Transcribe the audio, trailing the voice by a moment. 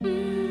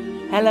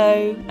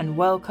Hello and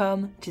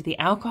welcome to the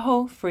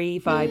Alcohol Free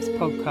Vibes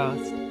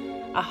podcast,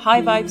 a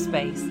high vibe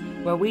space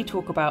where we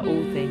talk about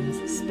all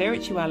things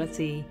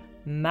spirituality,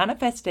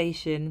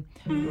 manifestation,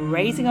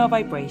 raising our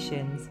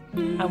vibrations,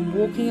 and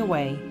walking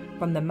away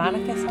from the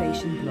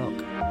manifestation block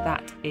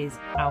that is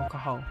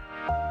alcohol.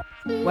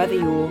 Whether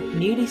you're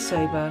newly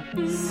sober,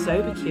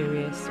 sober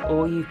curious,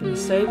 or you've been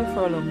sober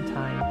for a long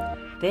time,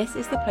 this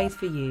is the place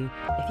for you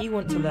if you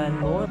want to learn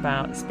more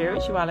about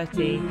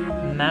spirituality,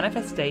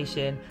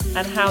 manifestation,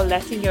 and how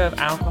letting go of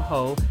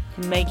alcohol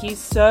can make you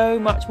so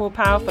much more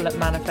powerful at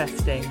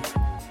manifesting.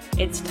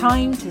 It's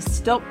time to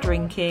stop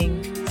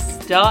drinking,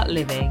 start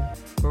living,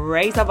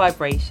 raise our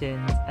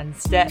vibrations, and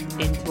step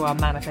into our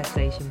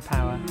manifestation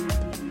power.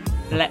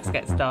 Let's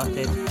get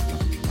started.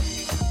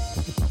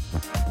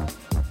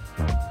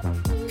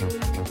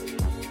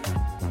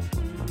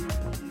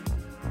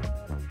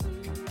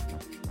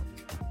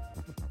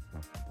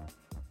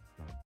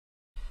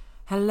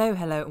 Hello,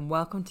 and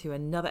welcome to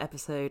another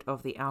episode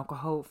of the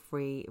Alcohol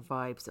Free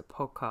Vibes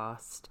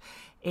podcast.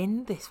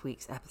 In this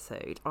week's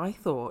episode, I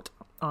thought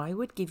I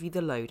would give you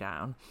the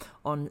lowdown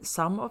on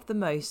some of the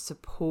most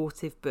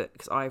supportive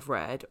books I've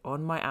read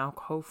on my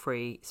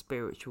alcohol-free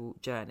spiritual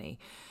journey.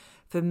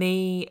 For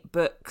me,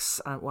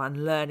 books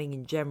and learning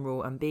in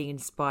general and being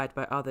inspired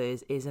by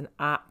others is an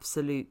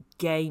absolute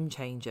game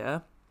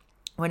changer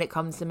when it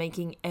comes to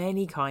making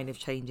any kind of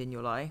change in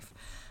your life,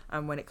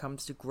 and when it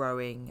comes to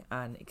growing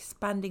and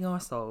expanding our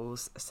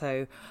souls.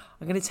 So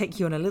I'm going to take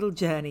you on a little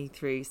journey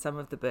through some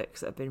of the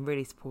books that have been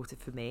really supportive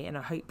for me, and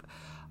I hope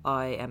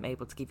I am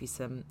able to give you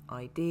some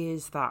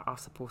ideas that are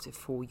supportive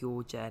for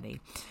your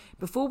journey.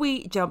 Before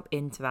we jump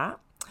into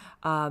that,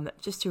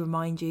 just to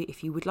remind you,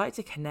 if you would like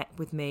to connect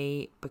with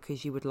me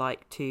because you would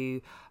like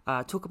to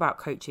talk about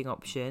coaching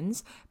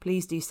options,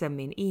 please do send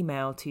me an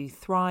email to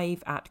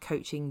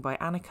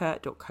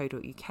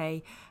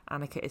thrive@coachingbyannika.co.uk.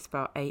 Annika is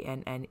spelled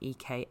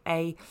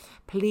Anneka.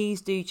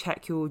 Please do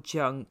check your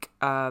junk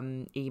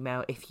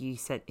email if you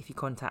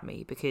contact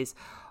me, because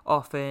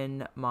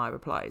often my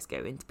replies go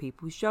into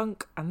people's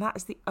junk, and that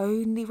is the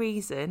only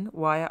reason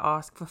why I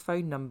ask for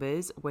phone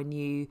numbers when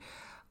you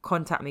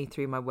contact me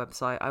through my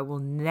website. I will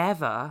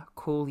never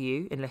call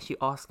you unless you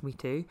ask me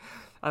to.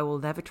 I will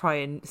never try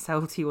and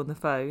sell to you on the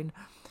phone.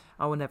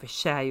 I will never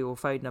share your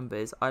phone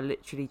numbers. I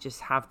literally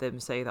just have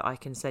them so that I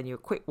can send you a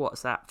quick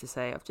WhatsApp to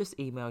say, I've just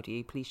emailed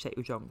you, please check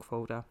your junk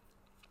folder.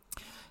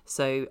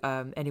 So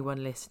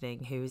anyone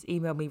listening who has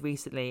emailed me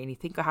recently and you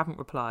think I haven't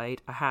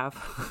replied, I have.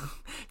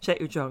 Check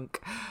your junk.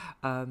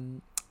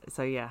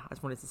 So yeah, I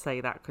just wanted to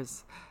say that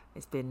because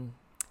it's been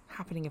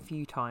happening a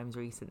few times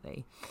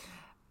recently.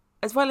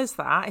 As well as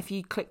that, if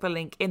you click the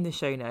link in the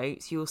show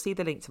notes, you'll see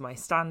the link to my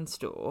Stand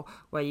store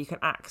where you can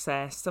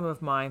access some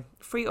of my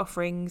free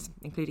offerings,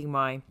 including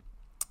my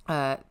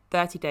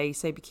 30-day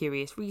Sober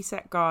Curious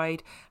Reset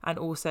Guide, and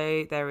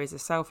also there is a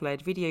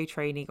self-led video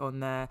training on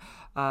there,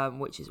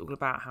 which is all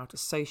about how to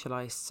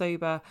socialise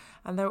sober,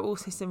 and there are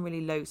also some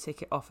really low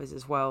ticket offers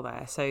as well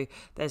there. So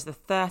there's the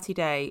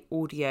 30-day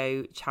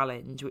audio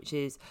challenge, which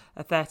is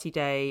a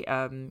 30-day,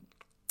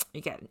 you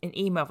get an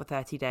email for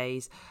 30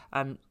 days,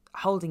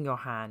 holding your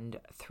hand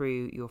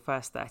through your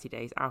first 30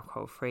 days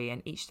alcohol free,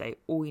 and each day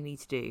all you need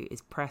to do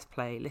is press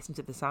play, listen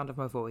to the sound of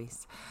my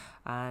voice,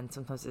 and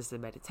sometimes there's a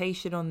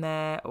meditation on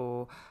there,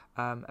 or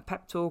a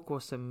pep talk,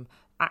 or some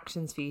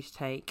actions for you to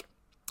take,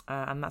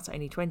 and that's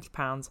only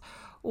 £20.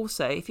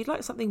 Also, if you'd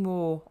like something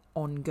more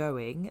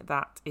ongoing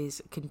that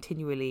is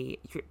continually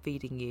drip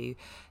feeding you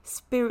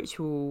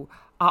spiritual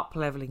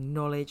up-leveling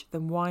knowledge,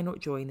 then why not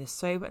join the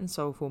Sober and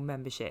Soulful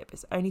membership?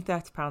 It's only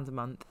 £30 a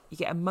month. You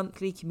get a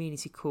monthly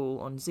community call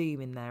on Zoom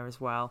in there, as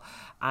well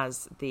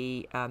as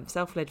the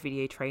self-led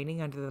video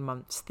training under the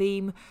month's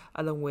theme,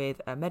 along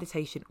with a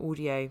meditation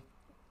audio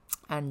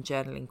and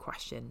journaling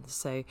questions.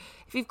 So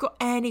if you've got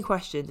any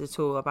questions at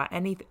all about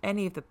any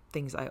of the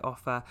things I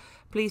offer,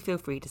 please feel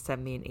free to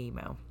send me an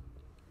email.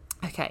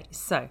 Okay,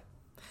 so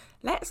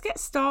let's get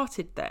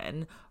started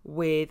then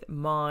with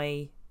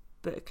my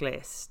book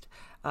list,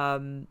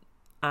 and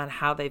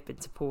how they've been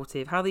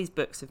supportive, how these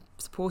books have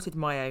supported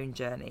my own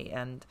journey,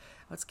 and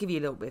I'll just give you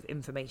a little bit of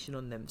information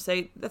on them.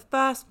 So the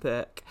first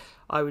book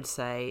I would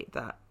say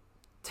that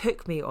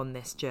took me on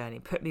this journey,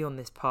 put me on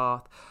this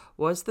path,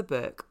 was the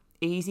book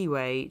Easy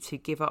Way to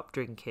Give Up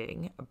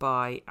Drinking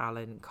by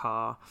Allen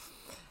Carr.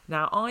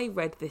 Now, I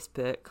read this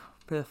book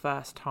for the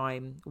first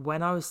time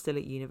when I was still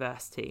at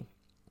university.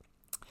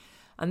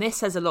 And this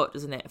says a lot,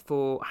 doesn't it,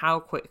 for how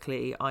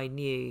quickly I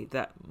knew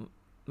that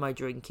my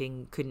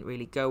drinking couldn't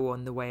really go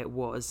on the way it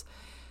was.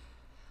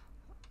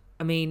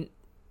 I mean,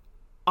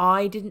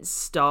 I didn't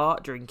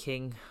start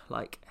drinking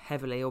like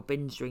heavily or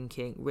binge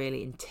drinking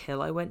really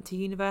until I went to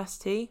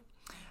university.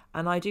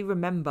 And I do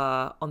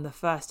remember on the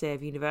first day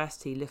of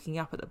university looking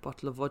up at the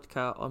bottle of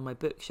vodka on my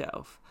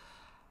bookshelf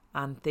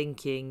and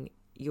thinking,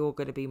 you're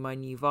going to be my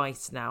new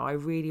vice now. I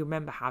really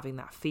remember having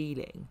that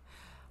feeling.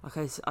 Like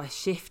I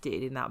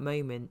shifted in that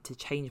moment to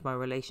change my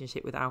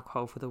relationship with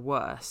alcohol for the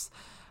worse.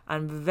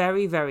 And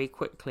very, very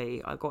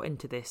quickly, I got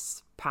into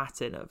this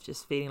pattern of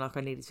just feeling like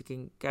I needed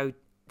to go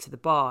to the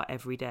bar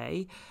every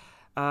day.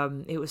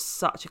 It was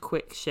such a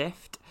quick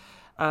shift.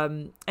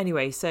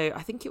 Anyway, so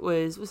I think it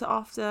was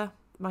after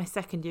my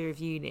second year of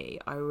uni,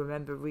 I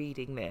remember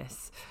reading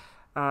this,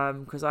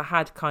 because I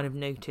had kind of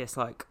noticed,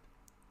 like,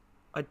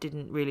 I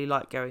didn't really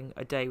like going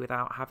a day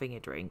without having a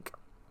drink.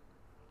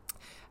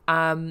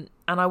 And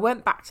I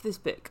went back to this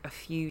book a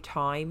few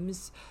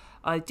times.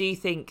 I do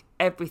think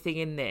everything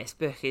in this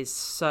book is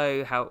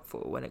so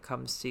helpful when it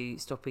comes to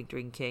stopping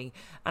drinking.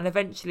 And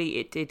eventually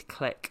it did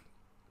click.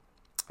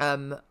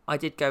 I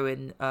did go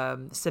and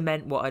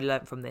cement what I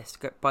learnt from this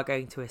by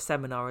going to a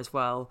seminar as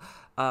well,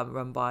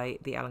 run by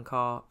the Alan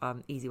Carr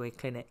Easy Way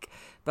Clinic.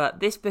 But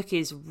this book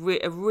is a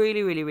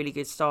really, really, really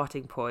good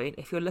starting point.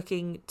 If you're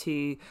looking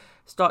to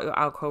start your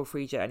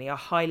alcohol-free journey, I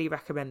highly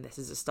recommend this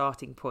as a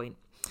starting point.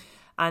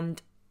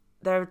 And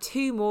there are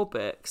 2 more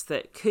books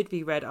that could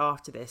be read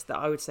after this that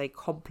I would say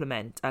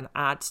complement and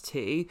add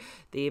to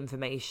the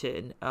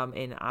information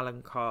in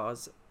Alan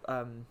Carr's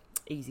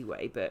Easy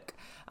Way book.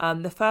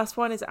 The first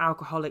one is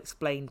Alcohol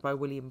Explained by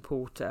William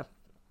Porter.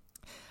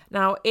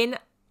 Now, in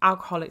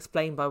Alcohol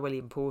Explained by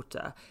William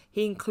Porter,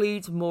 he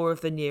includes more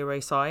of the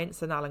neuroscience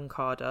than Alan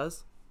Carr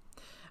does.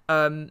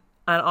 And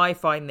I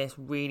find this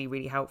really,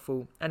 really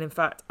helpful. And in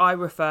fact, I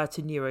refer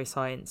to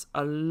neuroscience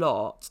a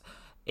lot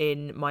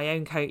in my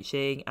own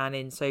coaching and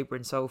in Sober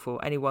and Soulful.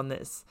 Anyone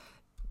that's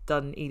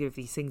done either of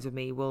these things with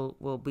me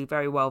will be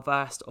very well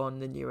versed on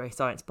the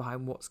neuroscience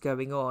behind what's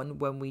going on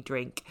when we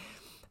drink.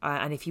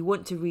 And if you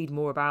want to read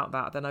more about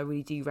that, then I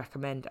really do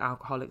recommend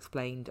Alcohol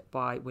Explained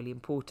by William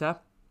Porter.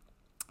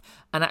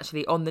 And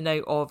actually, on the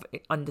note of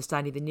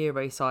understanding the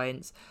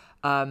neuroscience,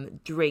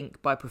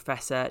 Drink by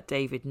Professor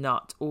David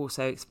Nutt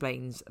also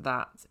explains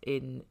that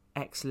in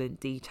excellent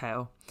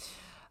detail.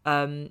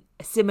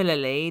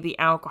 Similarly, The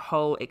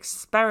Alcohol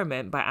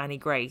Experiment by Annie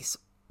Grace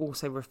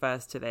also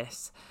refers to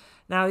this.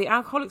 Now, The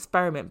Alcohol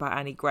Experiment by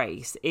Annie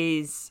Grace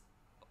is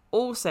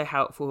also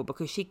helpful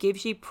because she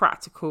gives you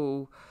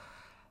practical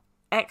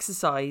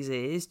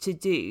exercises to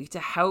do to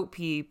help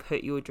you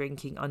put your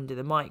drinking under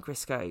the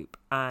microscope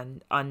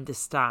and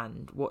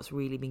understand what's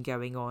really been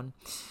going on.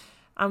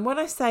 And when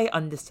I say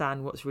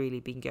understand what's really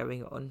been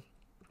going on,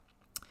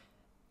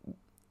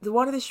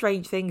 one of the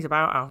strange things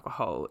about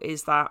alcohol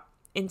is that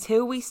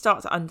until we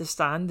start to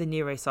understand the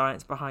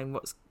neuroscience behind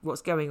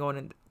what's going on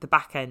in the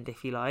back end,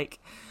 if you like,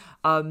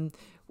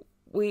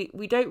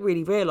 we don't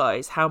really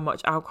realise how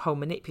much alcohol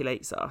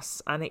manipulates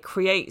us, and it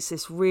creates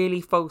this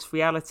really false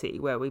reality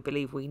where we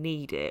believe we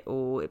need it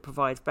or it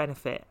provides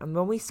benefit. And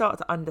when we start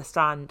to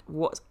understand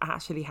what's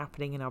actually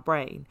happening in our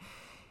brain,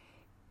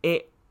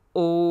 it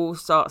all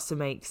starts to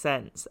make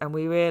sense, and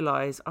we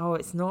realise, oh,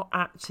 it's not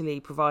actually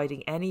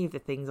providing any of the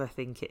things I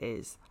think it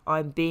is.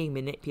 I'm being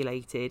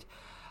manipulated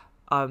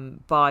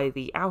by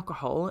the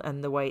alcohol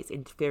and the way it's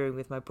interfering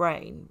with my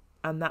brain,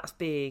 and that's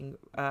being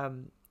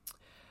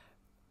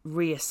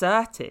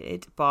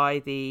reasserted by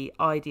the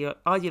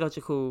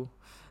ideological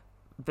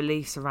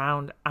beliefs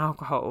around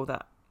alcohol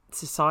that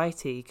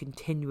society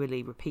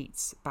continually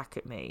repeats back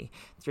at me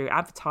through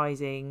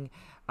advertising,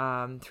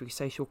 through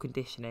social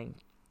conditioning.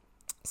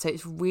 So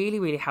it's really,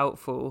 really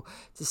helpful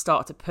to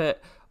start to put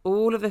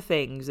all of the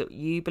things that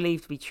you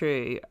believe to be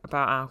true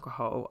about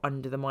alcohol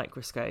under the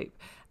microscope.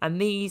 And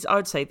these, I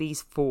would say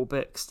these 4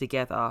 books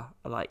together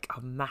are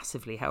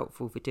massively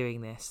helpful for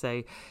doing this.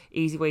 So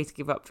Easy Way to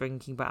Give Up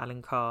Drinking by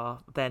Alan Carr,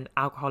 then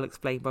Alcohol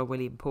Explained by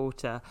William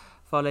Porter,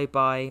 followed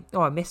by,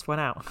 I missed one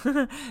out,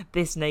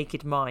 This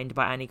Naked Mind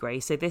by Annie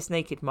Grace. So This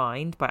Naked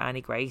Mind by Annie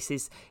Grace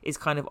is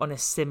kind of on a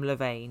similar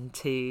vein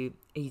to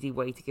Easy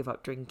Way to Give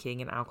Up Drinking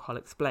and Alcohol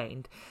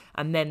Explained.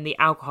 And then The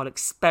Alcohol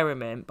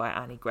Experiment by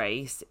Annie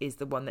Grace is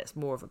the one that's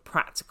more of a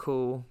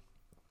practical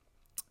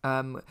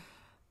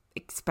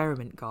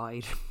experiment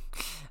guide,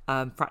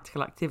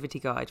 practical activity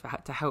guide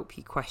to help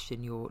you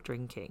question your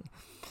drinking.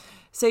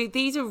 So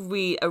these are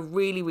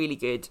really, really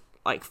good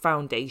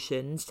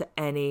foundations to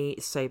any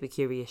sober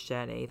curious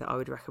journey that I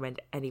would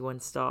recommend anyone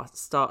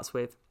starts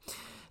with.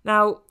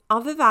 Now,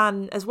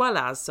 as well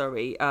as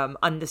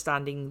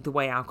understanding the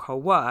way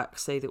alcohol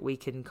works so that we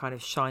can kind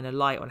of shine a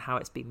light on how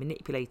it's been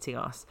manipulating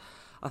us,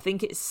 I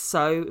think it's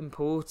so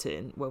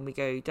important when we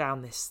go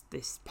down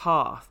this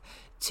path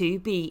to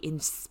be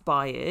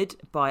inspired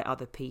by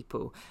other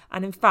people.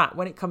 And in fact,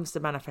 when it comes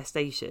to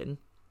manifestation,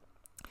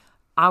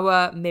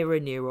 our mirror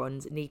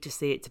neurons need to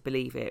see it to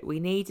believe it. We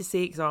need to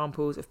see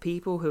examples of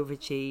people who have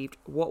achieved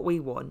what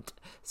we want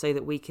so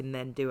that we can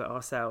then do it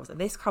ourselves.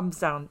 And this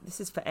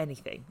is for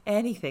anything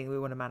we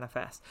want to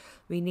manifest.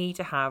 We need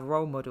to have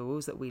role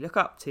models that we look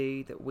up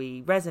to, that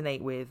we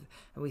resonate with,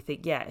 and we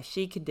think, yeah, if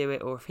she can do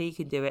it, or if he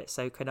can do it,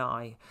 so can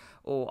I.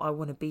 Or I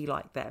want to be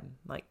like them.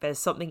 There's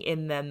something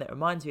in them that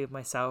reminds me of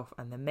myself,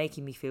 and they're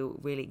making me feel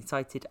really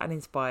excited and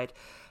inspired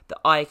that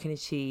I can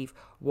achieve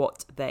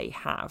what they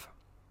have.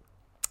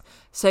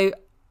 So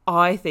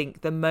I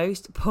think the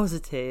most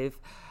positive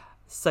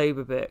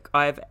sober book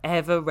I've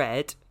ever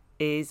read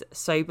is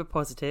Sober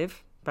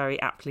Positive,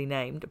 very aptly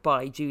named,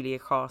 by Julia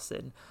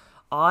Carson.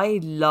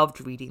 I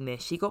loved reading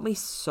this. She got me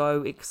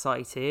so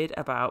excited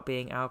about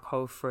being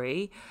alcohol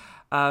free.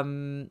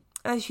 And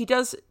she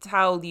does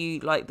tell you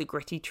like the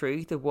gritty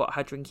truth of what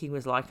her drinking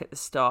was like at the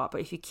start.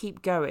 But if you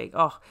keep going,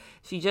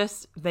 she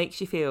just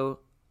makes you feel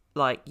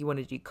like you want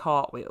to do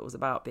cartwheels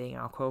about being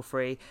alcohol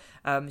free.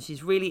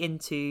 She's really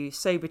into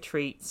sober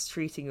treats,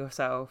 treating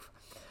yourself,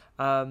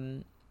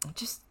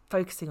 just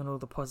focusing on all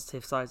the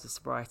positive sides of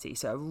sobriety.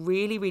 So I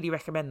really, really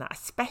recommend that,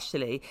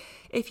 especially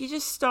if you're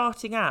just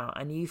starting out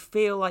and you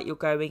feel like you're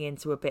going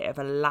into a bit of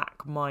a lack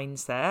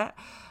mindset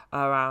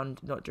around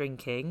not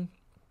drinking,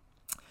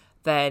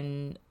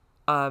 then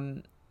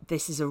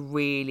this is a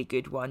really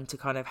good one to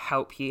kind of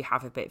help you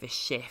have a bit of a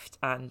shift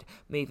and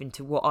move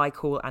into what I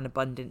call an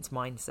abundance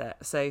mindset.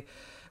 So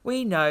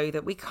we know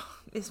that we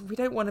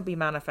don't want to be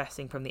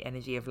manifesting from the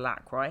energy of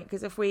lack, right?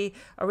 Because if we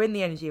are in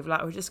the energy of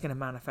lack, we're just going to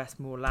manifest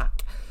more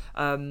lack.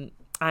 And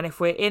if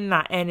we're in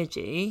that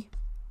energy,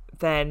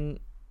 then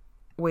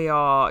we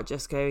are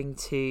just going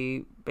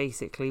to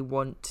basically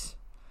want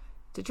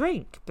to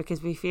drink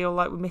because we feel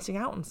like we're missing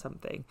out on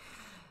something.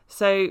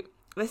 So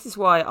this is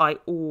why I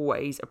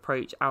always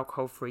approach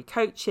alcohol-free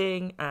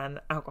coaching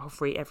and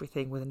alcohol-free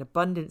everything with an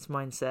abundance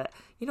mindset.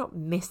 You're not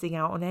missing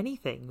out on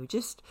anything. You're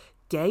just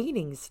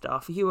gaining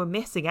stuff you were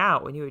missing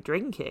out when you were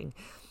drinking.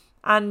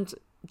 And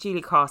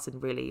Julia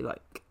Carson really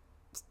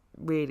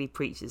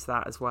preaches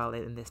that as well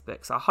in this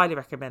book. So I highly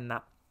recommend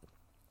that.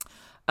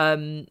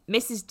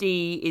 Mrs.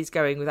 D is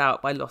Going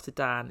Without by Lotta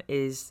Dan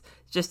is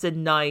just a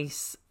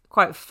nice,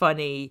 quite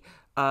funny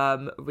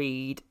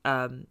read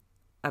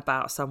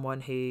about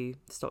someone who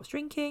stops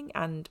drinking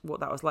and what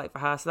that was like for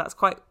her. So that's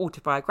quite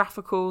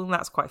autobiographical and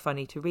that's quite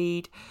funny to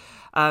read.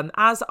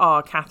 As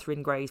are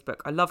Catherine Gray's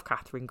book. I love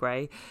Catherine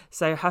Gray.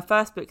 So her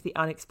first book, The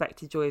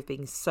Unexpected Joy of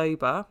Being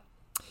Sober,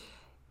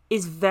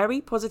 is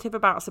very positive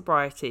about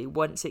sobriety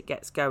once it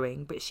gets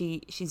going, but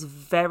she's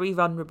very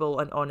vulnerable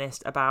and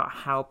honest about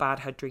how bad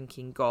her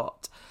drinking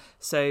got.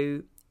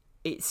 So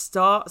it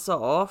starts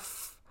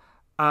off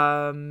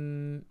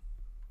quite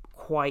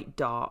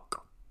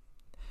dark.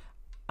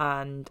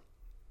 And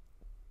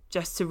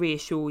just to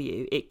reassure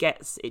you, it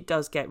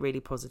does get really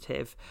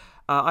positive.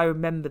 I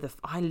remember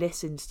I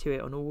listened to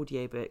it on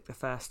audiobook the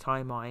first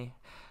time I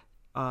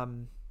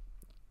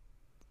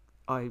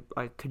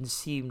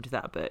consumed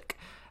that book,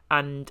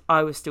 and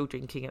I was still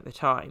drinking at the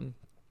time.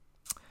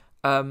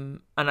 And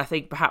I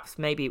think perhaps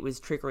maybe it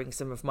was triggering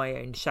some of my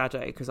own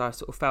shadow because I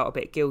sort of felt a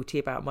bit guilty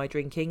about my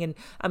drinking, and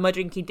my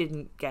drinking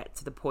didn't get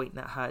to the point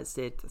that hers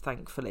did,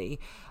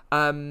 thankfully.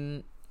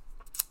 But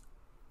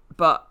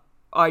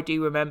I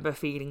do remember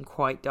feeling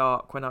quite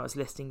dark when I was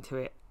listening to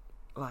it,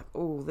 like,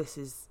 oh, this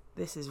is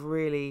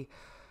really,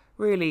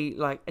 really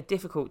like a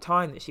difficult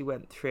time that she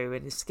went through,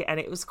 and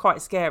it was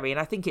quite scary.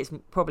 And I think it's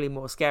probably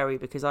more scary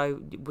because I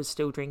was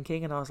still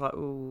drinking, and I was like,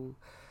 oh,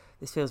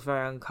 this feels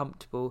very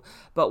uncomfortable.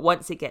 But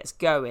once it gets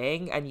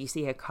going and you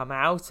see her come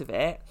out of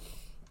it,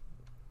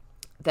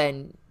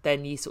 then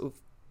you sort of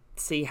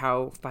see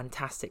how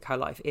fantastic her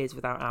life is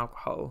without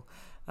alcohol.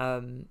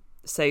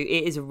 So it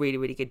is a really,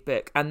 really good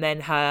book. And then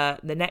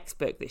the next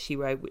book that she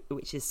wrote,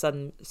 which is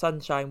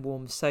Sunshine,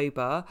 Warm,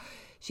 Sober,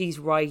 she's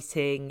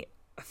writing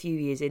a few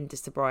years into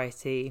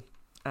sobriety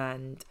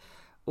and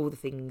all the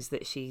things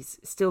that she's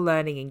still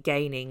learning and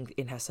gaining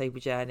in her sober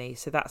journey.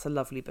 So that's a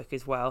lovely book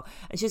as well.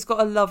 And she's got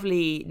a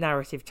lovely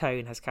narrative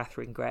tone, has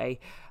Catherine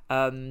Gray,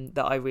 that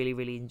I really,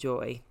 really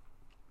enjoy.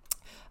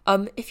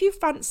 If you're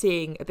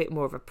fancying a bit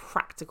more of a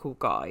practical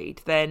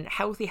guide, then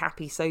Healthy,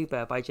 Happy,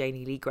 Sober by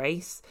Janie Lee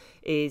Grace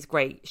is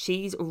great.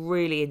 She's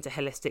really into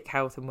holistic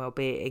health and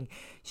well-being.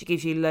 She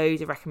gives you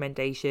loads of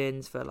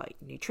recommendations for like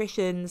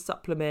nutrition,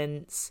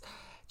 supplements,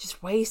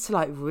 just ways to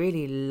like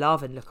really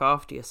love and look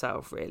after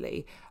yourself,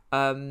 really.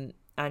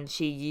 And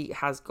she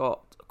has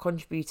got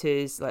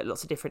contributors, like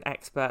lots of different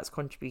experts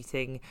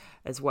contributing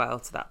as well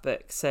to that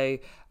book. So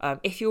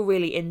if you're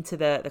really into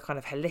the kind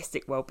of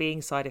holistic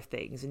well-being side of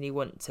things and you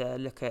want to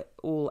look at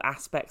all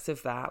aspects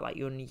of that, like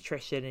your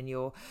nutrition and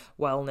your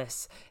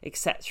wellness,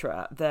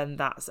 etc., then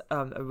that's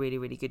a really,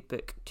 really good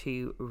book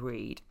to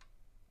read.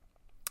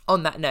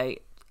 On that note,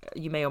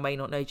 you may or may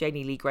not know,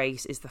 Janie Lee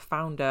Grace is the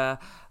founder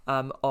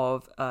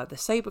of the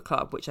Sober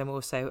Club, which I'm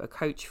also a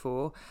coach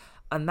for.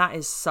 And that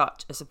is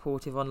such a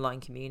supportive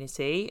online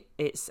community.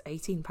 It's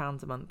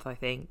 £18 a month, I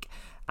think.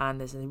 And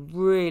there's a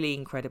really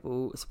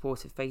incredible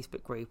supportive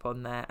Facebook group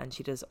on there. And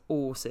she does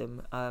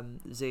awesome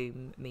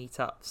Zoom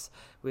meetups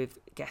with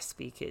guest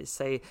speakers.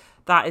 So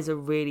that is a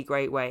really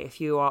great way. If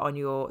you are on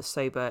your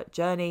sober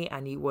journey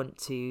and you want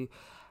to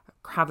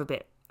have a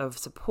bit of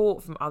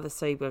support from other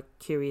sober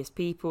curious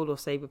people or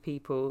sober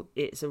people,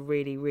 it's a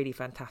really, really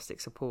fantastic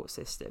support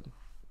system.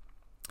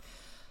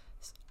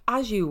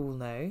 As you all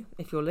know,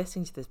 if you're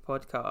listening to this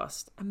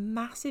podcast, a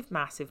massive,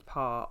 massive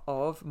part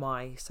of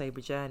my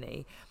sober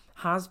journey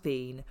has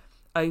been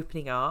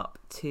opening up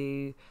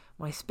to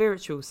my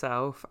spiritual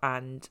self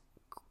and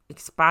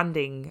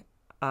expanding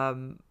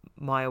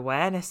my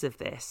awareness of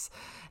this.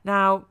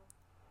 Now,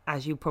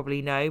 as you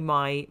probably know,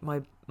 my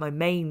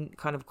main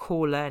kind of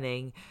core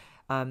learning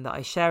that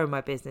I share in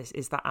my business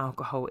is that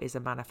alcohol is a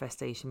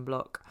manifestation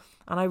block.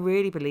 And I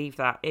really believe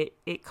that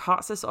it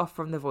cuts us off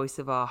from the voice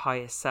of our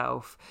highest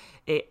self.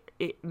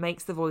 It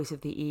makes the voice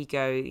of the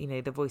ego,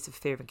 the voice of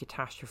fear and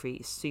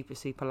catastrophe, super,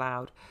 super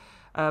loud.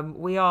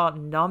 We are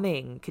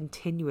numbing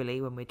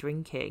continually when we're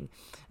drinking,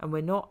 and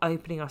we're not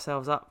opening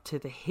ourselves up to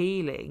the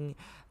healing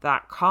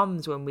that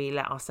comes when we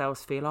let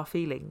ourselves feel our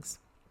feelings.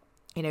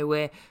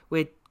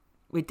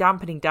 We're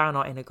dampening down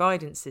our inner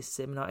guidance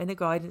system, and our inner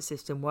guidance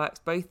system works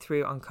both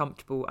through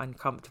uncomfortable and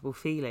comfortable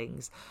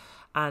feelings.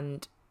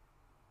 And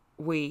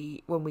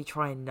when we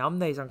try and numb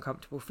those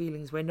uncomfortable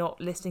feelings, we're not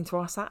listening to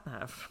our sat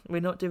nav.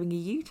 We're not doing a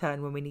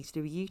U-turn when we need to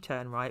do a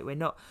U-turn, right?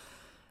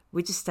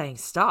 We're just staying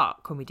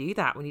stuck when we do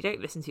that. When you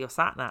don't listen to your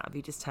sat nav,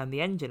 you just turn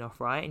the engine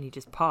off, right? And you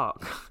just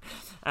park.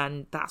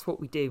 And that's what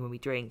we do when we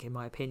drink, in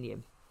my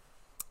opinion.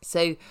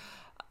 So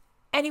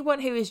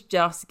anyone who is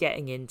just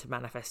getting into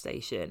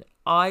manifestation,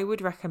 I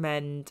would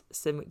recommend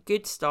some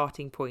good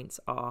starting points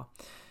are,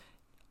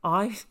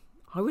 I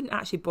wouldn't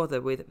actually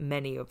bother with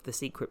many of the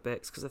secret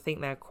books because I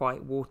think they're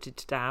quite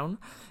watered down.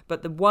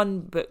 But the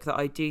one book that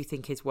I do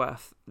think is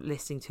worth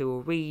listening to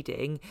or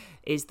reading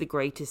is The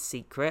Greatest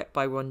Secret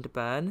by Rhonda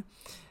Byrne.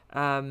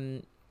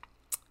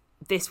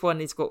 This one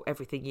has got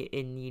everything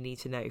you need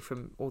to know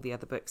from all the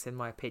other books, in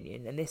my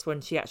opinion. And this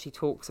one, she actually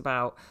talks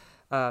about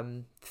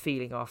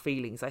feeling our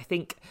feelings. I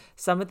think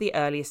some of the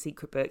earlier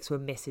secret books were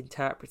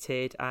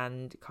misinterpreted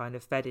and kind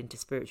of fed into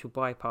spiritual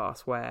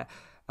bypass, where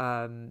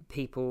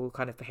people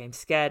kind of became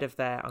scared of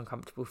their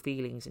uncomfortable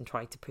feelings and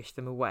tried to push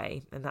them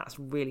away. And that's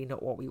really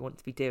not what we want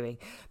to be doing.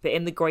 But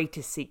in The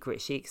Greatest Secret,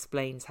 she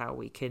explains how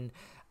we can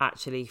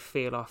actually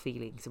feel our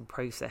feelings and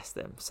process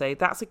them. So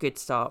that's a good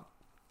start.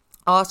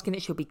 Ask and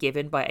It Shall Be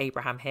Given by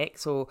Abraham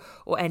Hicks, or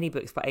any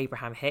books by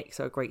Abraham Hicks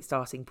are a great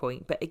starting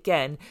point. But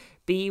again,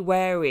 be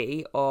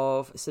wary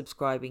of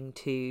subscribing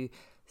to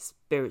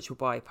spiritual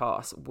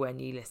bypass when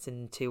you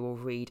listen to or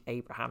read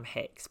Abraham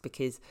Hicks,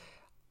 because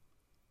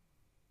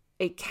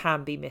it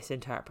can be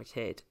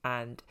misinterpreted.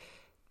 And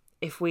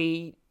if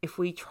we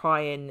try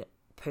and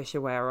push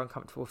away our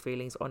uncomfortable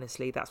feelings,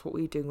 honestly, that's what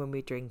we're doing when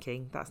we're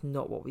drinking. That's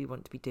not what we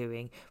want to be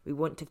doing. We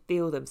want to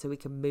feel them so we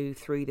can move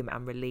through them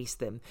and release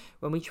them.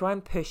 When we try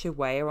and push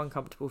away our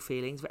uncomfortable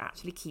feelings, we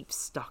actually keep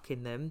stuck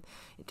in them.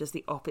 It does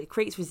the opposite. It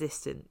creates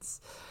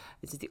resistance.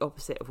 This is the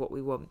opposite of what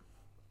we want.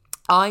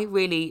 I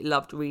really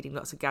loved reading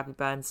lots of Gabby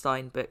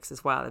Bernstein books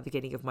as well at the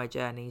beginning of my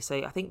journey.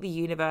 So I think The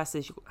Universe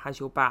Has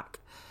Your Back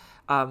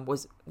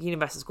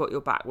Universe Has Got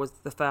Your Back was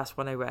the first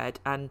one I read,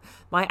 and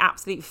my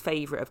absolute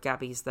favourite of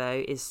Gabby's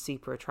though is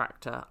Super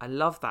Attractor. I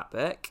love that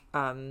book.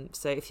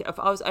 So if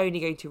I was only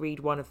going to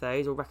read one of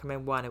those or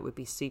recommend one, it would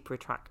be Super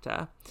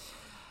Attractor.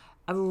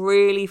 A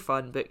really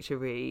fun book to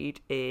read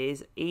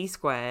is E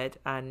Squared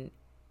and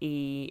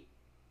E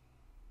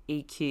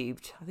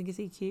Cubed. I think it's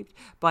E Cubed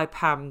by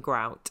Pam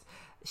Grout.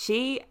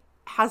 She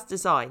has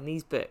designed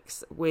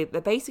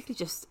they're basically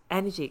just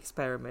energy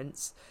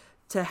experiments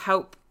to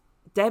help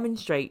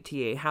demonstrate to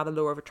you how the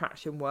law of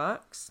attraction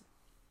works,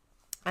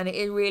 and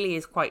it really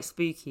is quite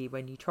spooky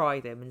when you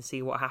try them and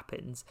see what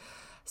happens.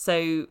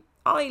 So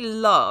I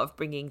love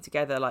bringing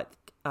together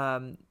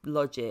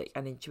logic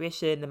and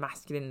intuition, the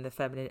masculine and the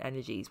feminine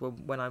energies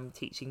when I'm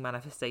teaching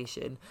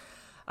manifestation.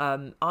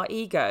 Our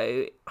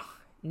ego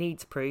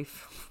needs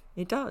proof.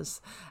 It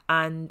does.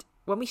 And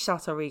when we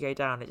shut our ego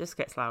down, it just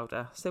gets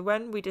louder. So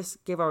when we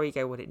just give our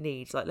ego what it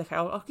needs, look,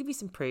 I'll give you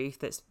some proof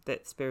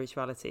that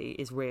spirituality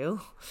is real.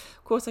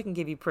 Of course I can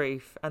give you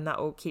proof, and that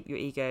will keep your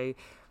ego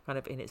kind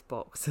of in its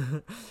box.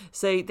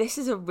 So this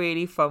is a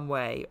really fun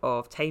way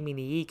of taming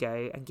the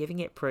ego and giving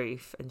it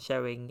proof and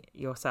showing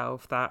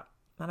yourself that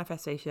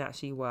manifestation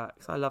actually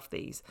works. I love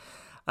these.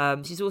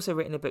 She's also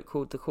written a book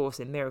called The Course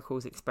in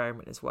Miracles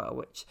Experiment as well,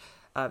 which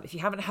if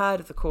you haven't heard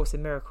of The Course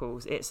in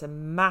Miracles, it's a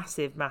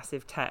massive,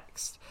 massive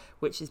text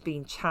which has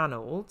been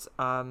channeled,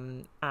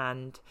 and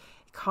it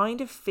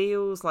kind of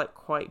feels like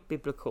quite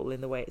biblical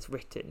in the way it's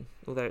written,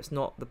 although it's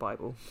not the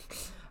Bible.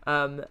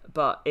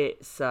 But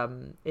it's a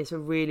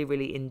really,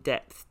 really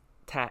in-depth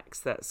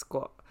text that's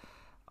got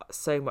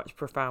so much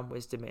profound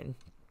wisdom in.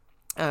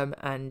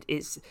 And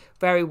it's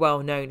very well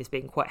known as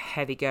being quite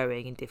heavy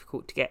going and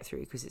difficult to get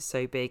through because it's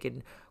so big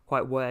and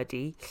quite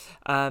wordy.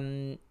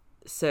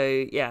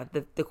 So yeah,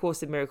 the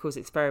Course in Miracles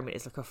Experiment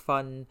is like a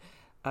fun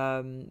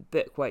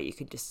book where you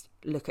can just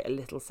look at a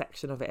little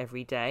section of it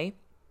every day.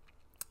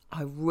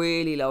 I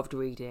really loved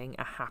reading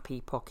A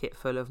Happy Pocket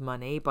Full of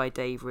Money by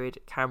David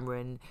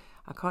Cameron.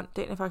 Don't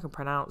know if I can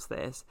pronounce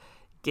this.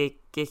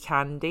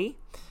 Gikandi.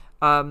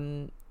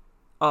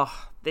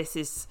 This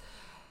is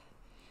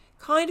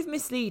kind of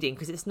misleading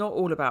because it's not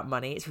all about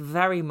money. It's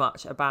very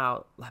much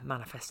about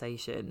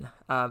manifestation.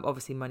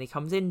 Obviously money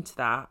comes into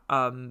that,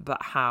 but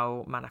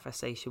how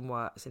manifestation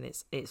works, and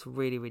it's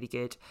really, really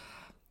good.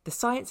 The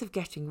Science of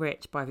Getting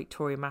Rich by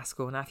Victoria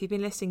Maskell. Now, if you've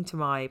been listening to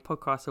my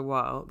podcast a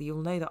while,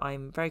 you'll know that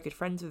I'm very good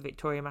friends with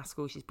Victoria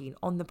Maskell. She's been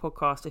on the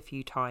podcast a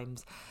few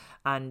times,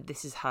 and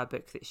this is her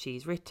book that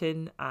she's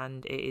written,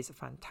 and it is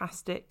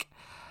fantastic.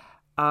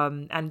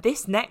 And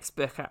this next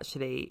book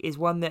actually is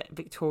one that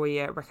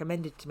Victoria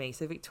recommended to me.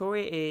 So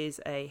Victoria is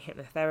a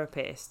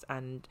hypnotherapist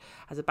and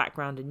has a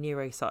background in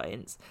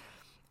neuroscience.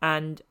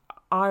 And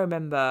I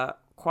remember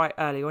quite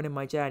early on in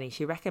my journey,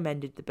 she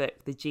recommended the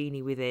book The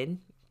Genie Within,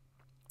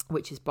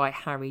 which is by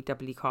Harry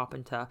W.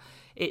 Carpenter.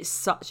 It's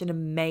such an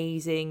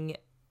amazing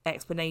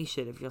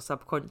explanation of your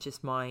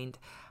subconscious mind,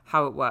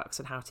 how it works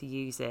and how to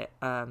use it,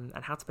 and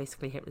how to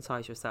basically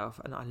hypnotize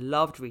yourself. And I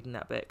loved reading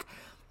that book.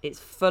 It's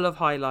full of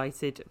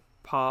highlighted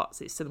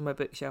parts. It's still on my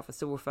bookshelf. I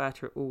still refer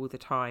to it all the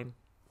time.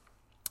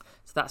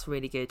 So that's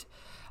really good.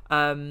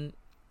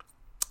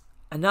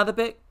 Another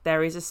book,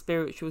 There is a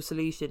Spiritual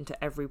Solution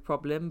to Every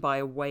Problem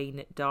by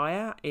Wayne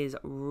Dyer, is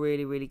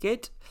really, really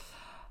good.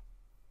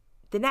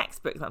 The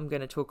next book that I'm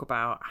going to talk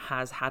about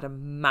has had a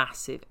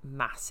massive,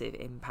 massive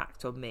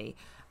impact on me.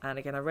 And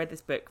again, I read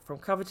this book from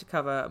cover to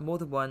cover more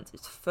than once.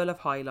 It's full of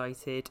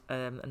highlighted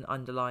and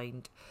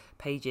underlined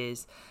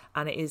pages.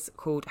 And it is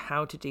called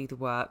How to Do the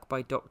Work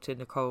by Dr.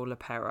 Nicole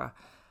LePera.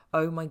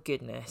 Oh my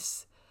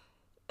goodness.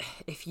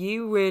 If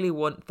you really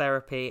want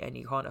therapy and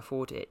you can't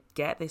afford it,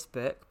 get this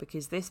book,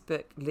 because this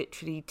book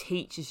literally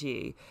teaches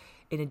you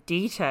in a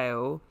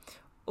detail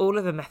all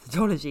of the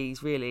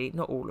methodologies, really,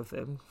 not all of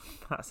them.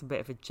 That's a bit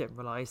of a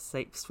generalised,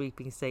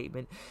 sweeping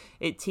statement.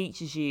 It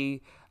teaches you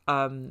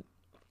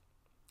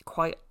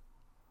quite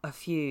a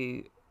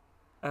few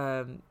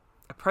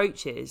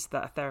approaches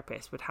that a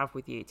therapist would have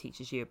with you. It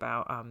teaches you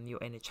about your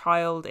inner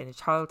child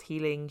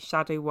healing,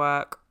 shadow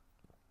work,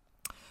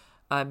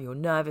 your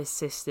nervous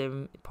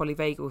system,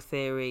 polyvagal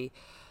theory.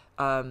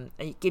 And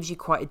it gives you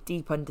quite a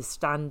deep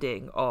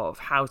understanding of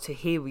how to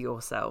heal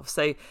yourself.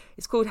 So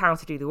it's called How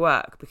to Do the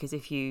Work, because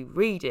if you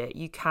read it,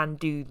 you can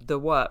do the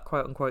work,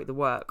 quote unquote, the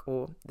work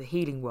or the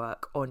healing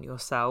work on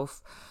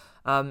yourself.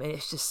 And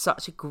it's just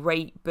such a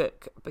great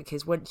book,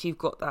 because once you've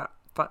got that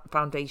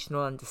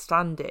foundational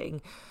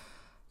understanding,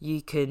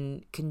 you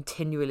can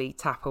continually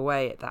tap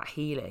away at that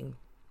healing.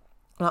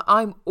 Now,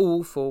 I'm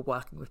all for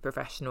working with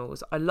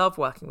professionals. I love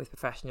working with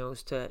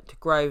professionals to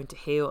grow and to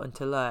heal and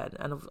to learn.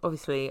 And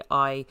obviously,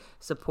 I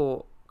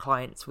support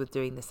clients with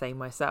doing the same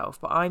myself.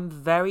 But I'm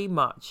very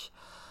much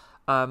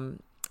in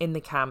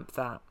the camp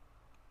that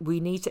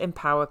we need to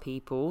empower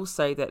people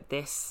so that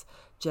this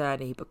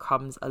journey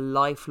becomes a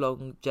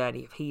lifelong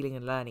journey of healing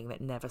and learning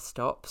that never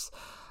stops.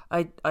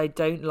 I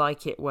don't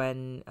like it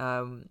when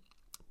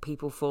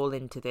people fall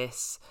into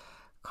this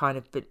kind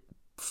of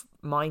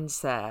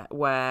mindset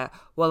where,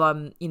 well,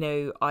 I've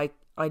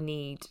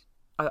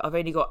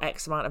only got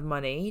X amount of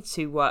money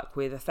to work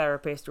with a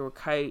therapist or a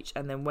coach,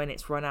 and then when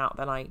it's run out,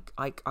 then I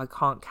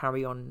can't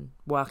carry on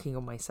working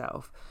on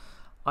myself.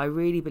 I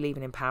really believe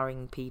in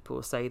empowering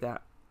people so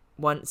that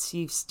once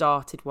you've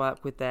started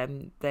work with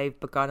them, they've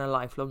begun a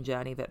lifelong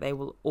journey that they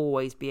will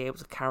always be able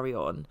to carry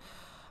on,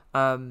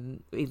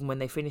 even when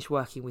they finish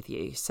working with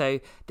you. So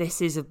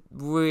this is a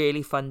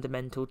really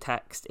fundamental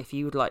text if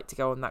you would like to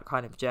go on that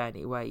kind of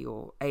journey where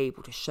you're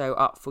able to show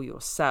up for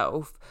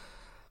yourself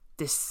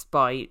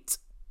despite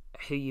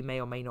who you may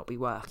or may not be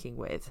working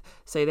with.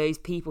 So those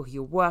people who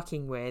you're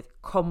working with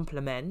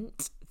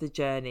complement the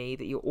journey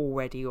that you're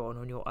already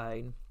on your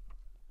own.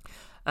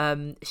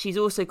 She's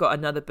also got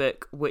another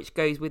book which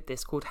goes with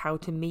this called How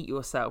to Meet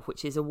Yourself,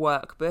 which is a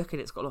workbook, and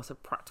it's got lots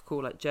of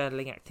practical like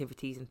journaling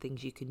activities and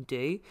things you can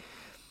do.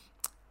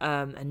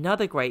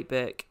 Another great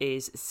book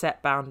is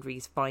Set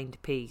Boundaries,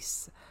 Find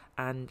Peace,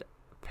 and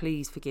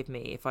please forgive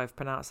me if I've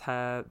pronounced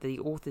the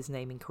author's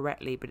name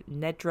incorrectly, but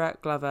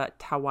Nedra Glover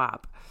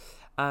Tawwab.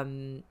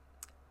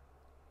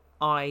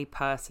 I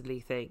personally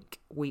think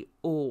we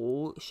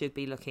all should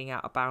be looking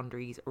at our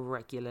boundaries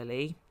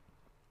regularly.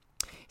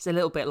 It's a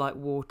little bit like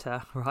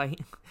water,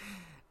 right?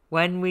 I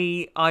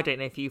don't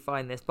know if you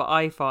find this, but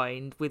I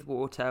find with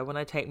water, when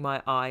I take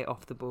my eye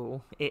off the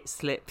ball, it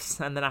slips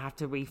and then I have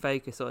to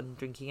refocus on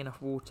drinking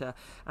enough water.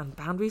 And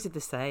boundaries are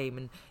the same.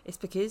 And it's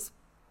because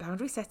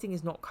boundary setting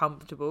is not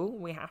comfortable.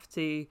 We have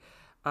to,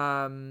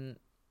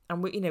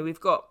 we've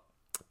got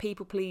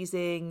people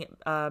pleasing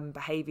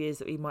behaviours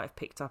that we might have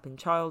picked up in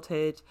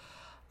childhood.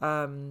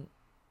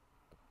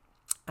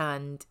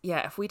 And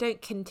yeah, if we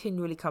don't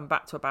continually come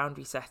back to a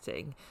boundary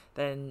setting,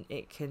 then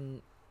it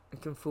can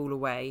fall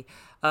away.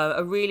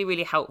 A really,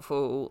 really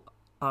helpful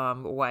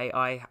way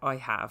I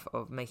have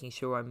of making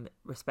sure I'm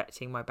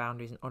respecting my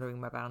boundaries and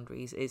honouring my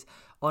boundaries is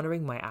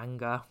honouring my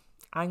anger.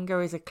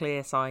 Anger is a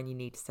clear sign you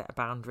need to set a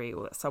boundary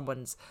or that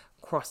someone's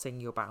crossing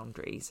your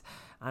boundaries.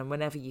 And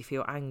whenever you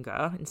feel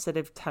anger, instead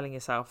of telling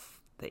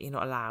yourself that you're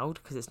not allowed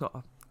because it's not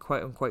a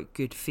quote unquote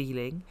good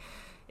feeling,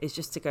 is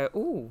just to go,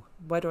 oh,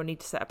 where do I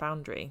need to set a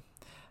boundary?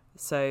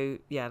 So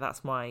yeah,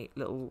 that's my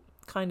little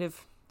kind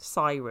of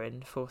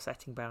siren for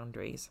setting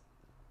boundaries.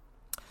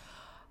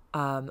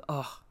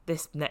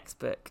 This next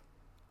book,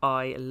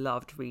 I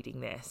loved reading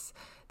this.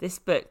 This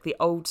book, The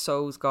Old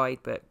Soul's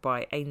Guidebook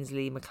by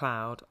Ainsley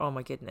MacLeod. Oh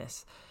my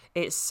goodness.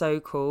 It's so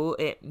cool.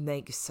 It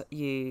makes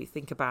you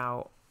think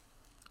about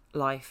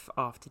life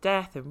after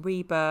death and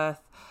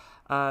rebirth,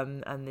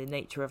 and the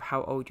nature of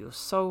how old your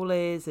soul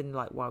is and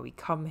like why we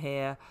come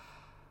here.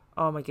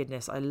 Oh my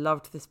goodness, I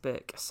loved this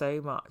book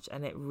so much,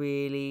 and it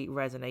really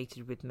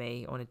resonated with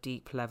me on a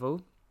deep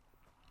level.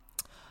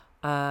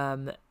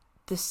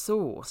 The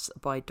Source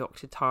by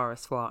Dr. Tara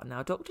Swart.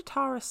 Now, Dr.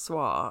 Tara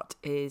Swart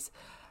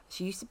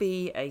she used to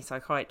be a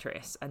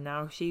psychiatrist, and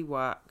now she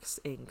works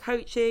in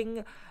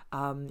coaching.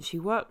 She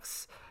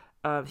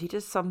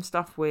does some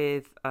stuff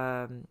with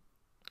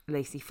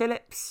Lacey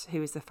Phillips,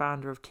 who is the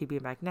founder of To Be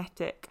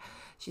Magnetic.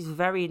 She's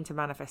very into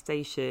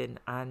manifestation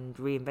and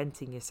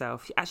reinventing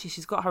yourself.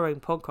 She's got her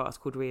own podcast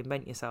called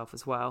Reinvent Yourself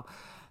as well.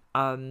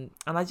 And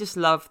I just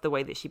love the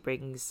way that she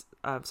brings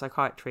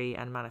psychiatry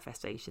and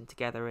manifestation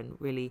together and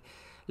really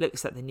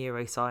looks at the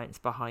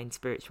neuroscience behind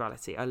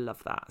spirituality. I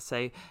love that.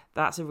 So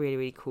that's a really,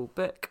 really cool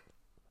book.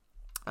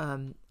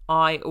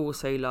 I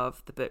also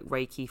love the book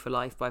Reiki for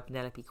Life by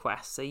Penelope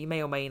Quest. So you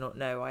may or may not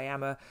know, I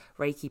am a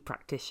Reiki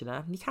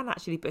practitioner. You can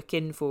actually book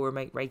in for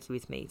remote Reiki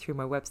with me through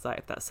my website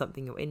if that's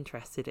something you're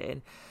interested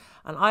in.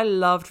 And I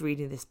loved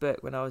reading this book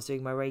when I was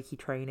doing my Reiki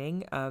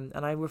training. And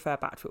I refer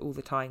back to it all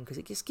the time because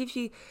it just gives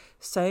you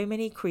so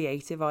many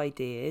creative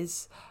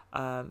ideas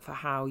for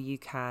how you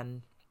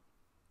can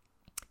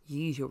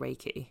use your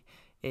Reiki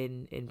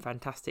in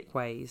fantastic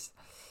ways.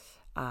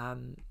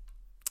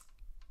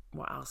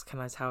 What else can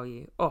I tell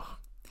you?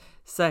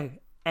 So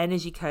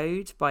Energy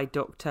Code by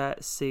Dr.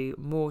 Sue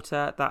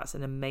Morter. That's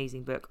an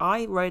amazing book.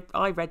 I read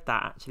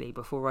that actually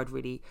before I'd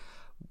really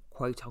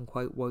quote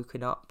unquote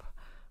woken up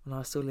when I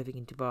was still living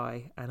in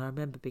Dubai, and I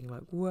remember being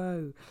like,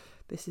 whoa,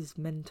 this is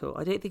mental.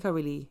 I don't think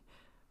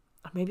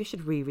maybe I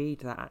should reread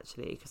that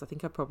actually, because I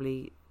think I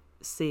probably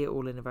see it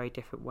all in a very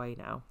different way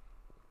now.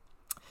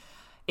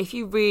 If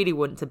you really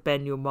want to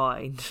bend your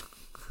mind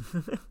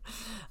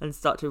and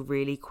start to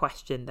really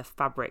question the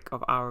fabric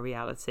of our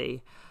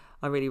reality,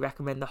 I really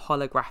recommend The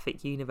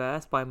Holographic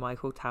Universe by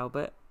Michael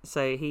Talbot.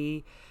 So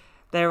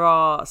there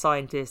are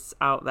scientists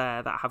out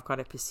there that have kind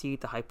of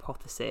pursued the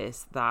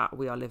hypothesis that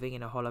we are living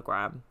in a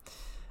hologram,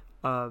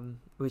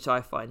 which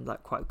I find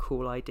like quite a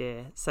cool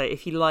idea. So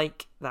if you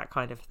like that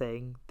kind of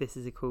thing, this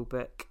is a cool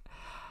book.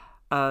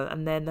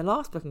 And then the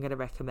last book I'm going to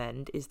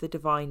recommend is The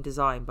Divine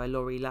Design by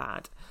Laurie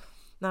Ladd.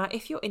 Now,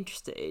 if you're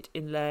interested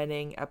in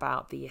learning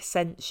about the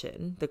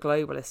ascension, the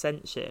global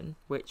ascension,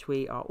 which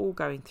we are all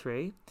going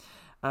through,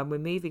 we're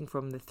moving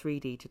from the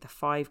 3D to the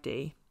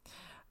 5D,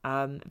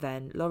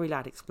 then Laurie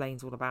Ladd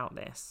explains all about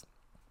this.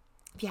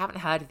 If you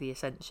haven't heard of the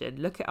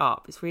ascension, look it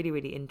up. It's really,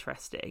 really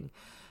interesting.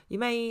 You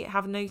may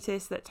have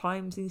noticed that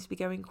time seems to be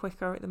going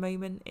quicker at the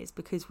moment. It's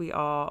because the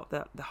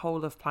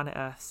whole of planet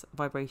Earth's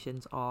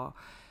vibrations are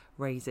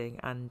raising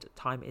and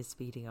time is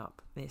speeding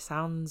up. It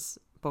sounds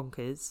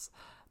bonkers,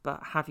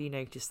 but have you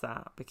noticed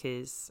that?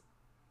 Because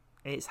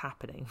it's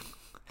happening.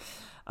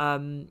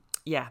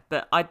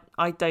 But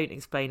I don't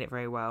explain it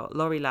very well.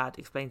 Laurie Ladd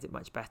explains it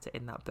much better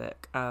in that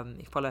book.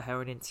 You follow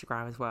her on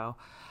Instagram as well,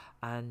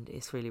 and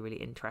it's really, really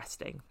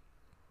interesting.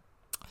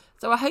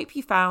 So I hope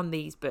you found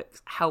these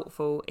books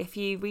helpful. If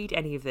you read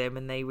any of them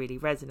and they really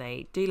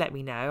resonate, do let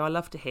me know. I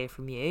love to hear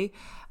from you.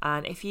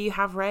 And if you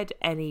have read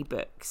any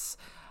books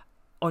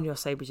on your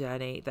sober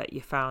journey that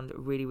you found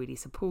really, really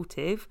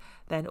supportive,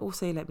 then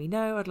also let me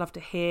know. I'd love to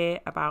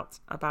hear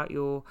about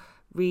your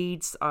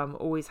reads. I'm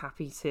always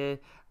happy to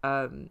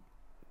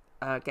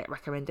get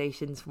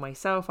recommendations for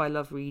myself. I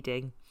love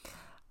reading,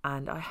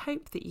 and I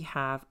hope that you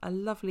have a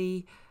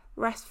lovely,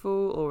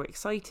 restful or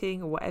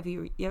exciting or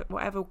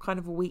whatever kind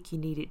of a week you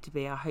need it to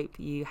be. I hope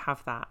you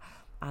have that,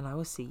 and I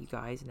will see you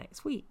guys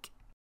next week.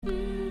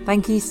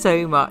 Thank you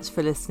so much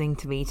for listening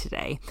to me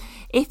today.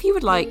 If you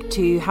would like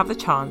to have the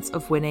chance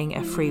of winning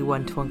a free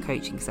one-to-one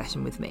coaching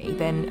session with me,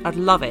 then I'd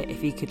love it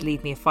if you could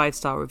leave me a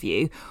 5-star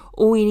review.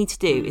 All you need to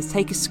do is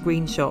take a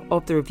screenshot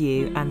of the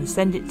review and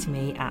send it to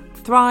me at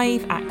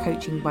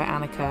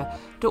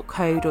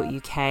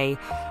thrive@coachingbyannika.co.uk,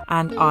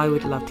 and I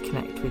would love to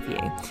connect with you.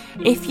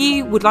 If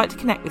you would like to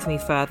connect with me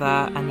further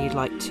and you'd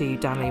like to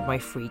download my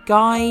free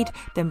guide,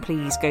 then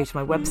please go to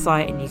my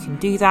website and you can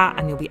do that,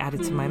 and you'll be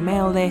added to my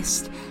mail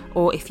list.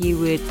 Or if you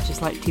would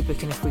just like to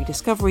book in a free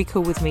discovery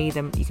call with me,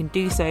 then you can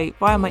do so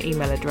via my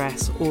email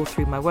address or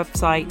through my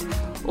website.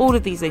 All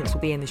of these links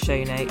will be in the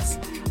show notes.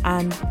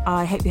 And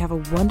I hope you have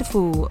a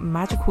wonderful,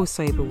 magical,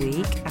 sober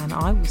week, and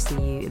I will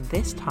see you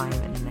this time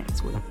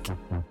next week.